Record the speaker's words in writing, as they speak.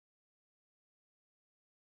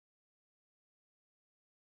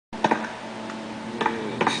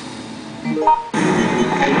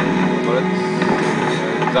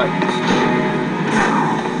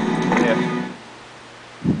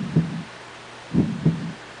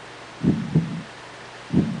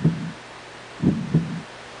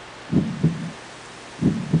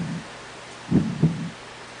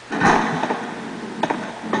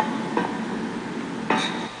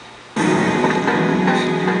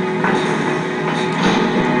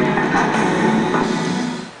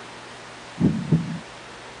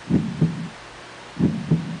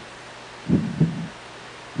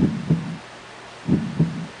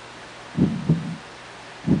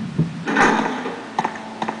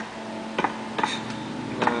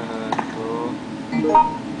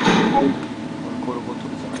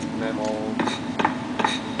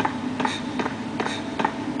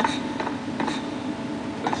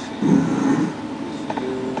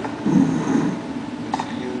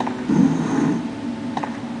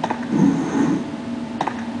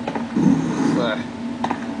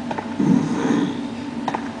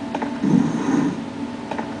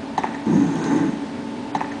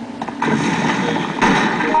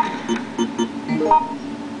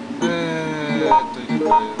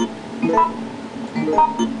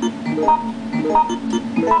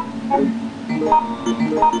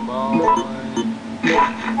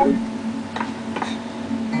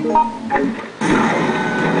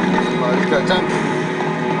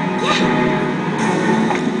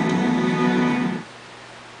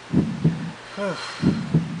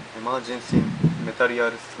Emergency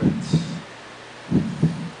material storage.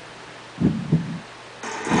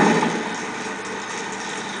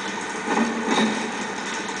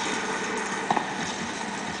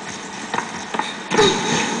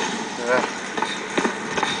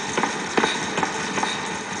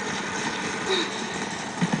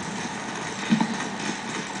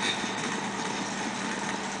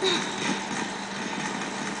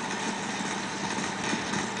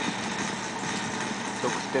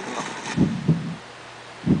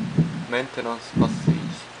 Maintenance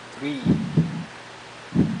passage 3.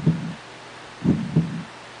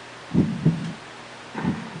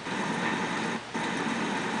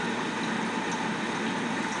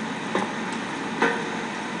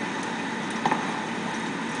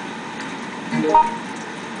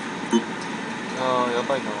 Ah, や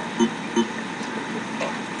ばいな。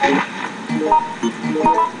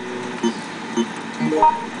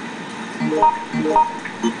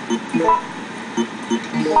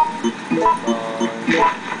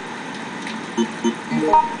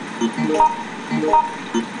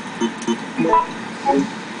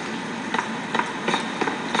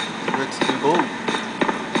Let's go.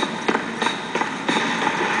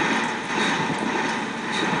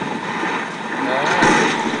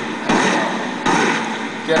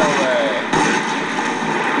 Get away.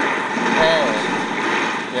 Hey,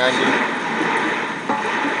 behind you.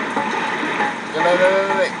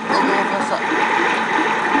 Wait. Go faster.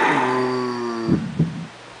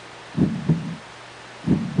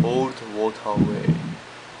 Old waterway.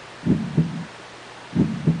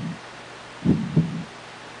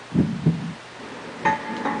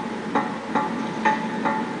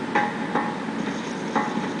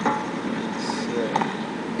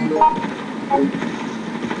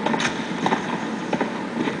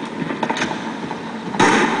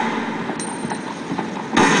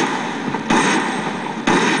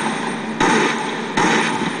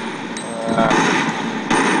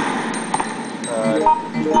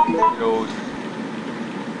 Road.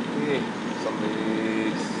 Okay,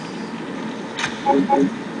 somebody's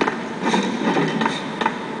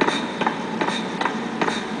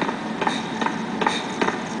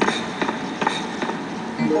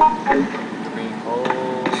green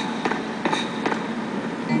hole.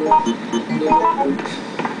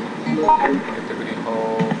 Get the green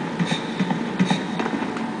hole.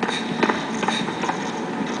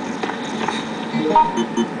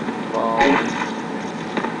 Wow.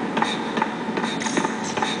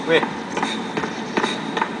 Wait.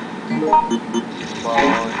 Wow.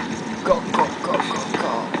 Go.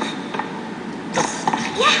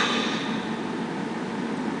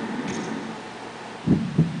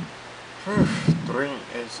 Yeah. Drain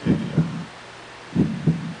edge area.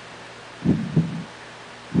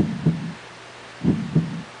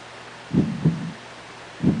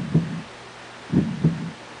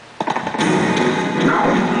 I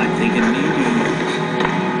think it may be.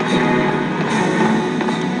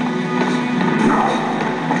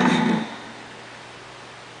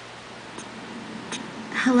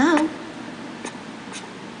 Hello?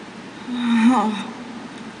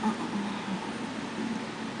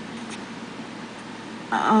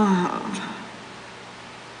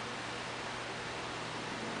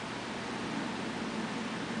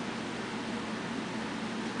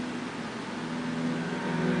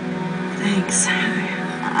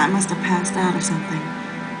 must have passed out or something.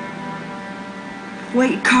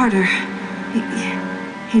 Wait, Carter.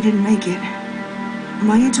 He didn't make it.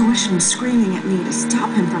 My intuition was screaming at me to stop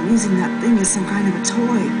him from using that thing as some kind of a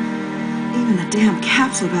toy. Even the damn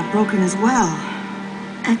capsule got broken as well.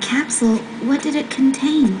 A capsule? What did it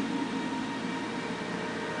contain?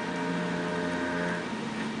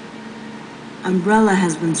 Umbrella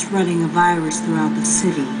has been spreading a virus throughout the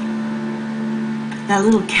city. That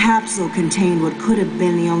little capsule contained what could have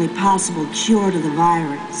been the only possible cure to the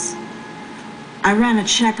virus. I ran a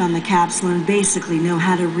check on the capsule and basically know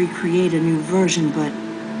how to recreate a new version, but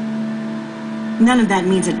none of that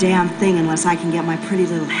means a damn thing unless I can get my pretty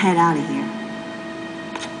little head out of here.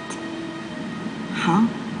 Huh?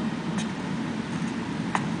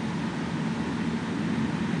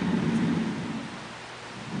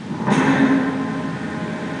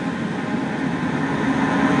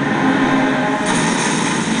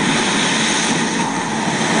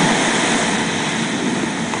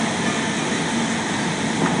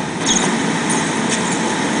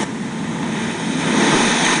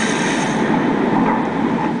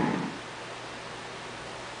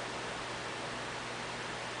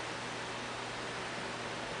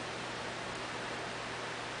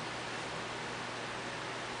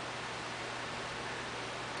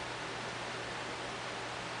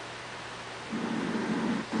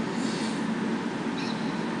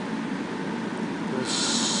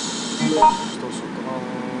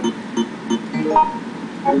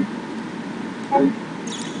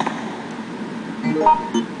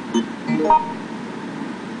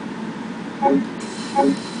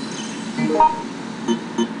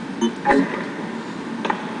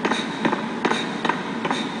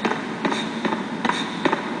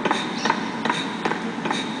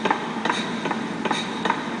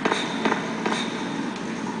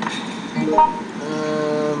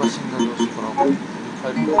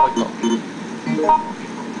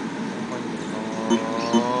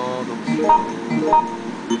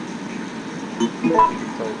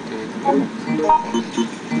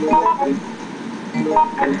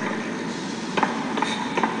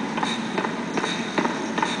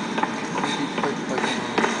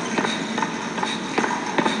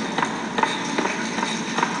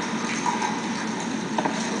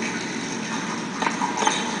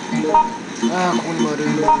ああ、ここにもある。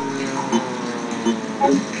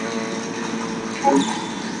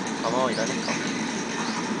弾はいらねえか。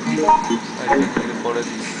はい、これ。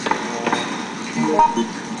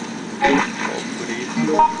プリー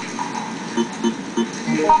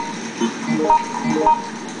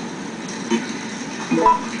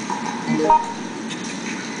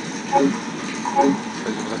大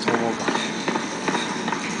丈夫だと思うか。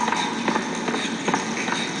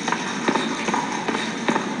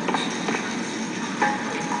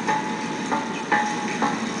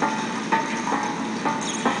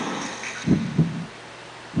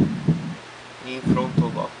In front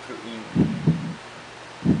of a in.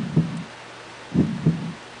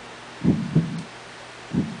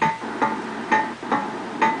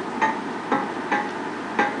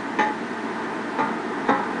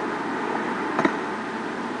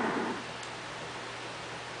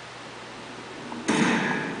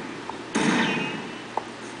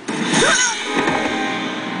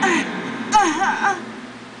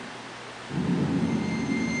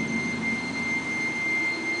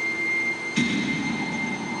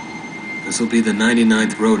 This'll be the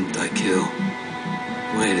 99th rodent I kill.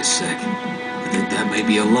 Wait a sec. I think that may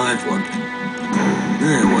be a live one.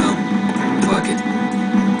 Eh, well, fuck it.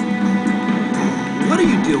 What are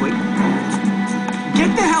you doing?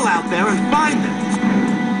 Get the hell out there and find them.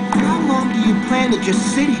 How long do you plan to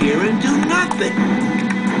just sit here and do nothing?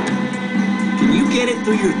 Can you get it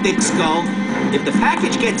through your thick skull? If the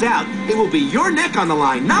package gets out, it will be your neck on the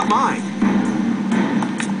line, not mine.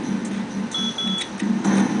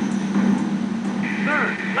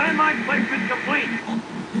 Landmine placement complete.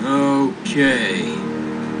 Okay.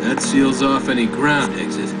 That seals off any ground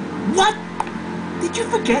exit. What? Did you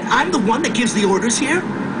forget I'm the one that gives the orders here?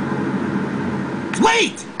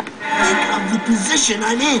 Wait! Think of the position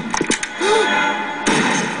I'm in.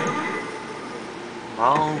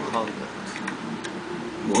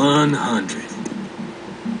 100.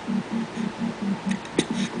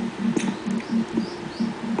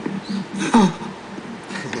 Oh.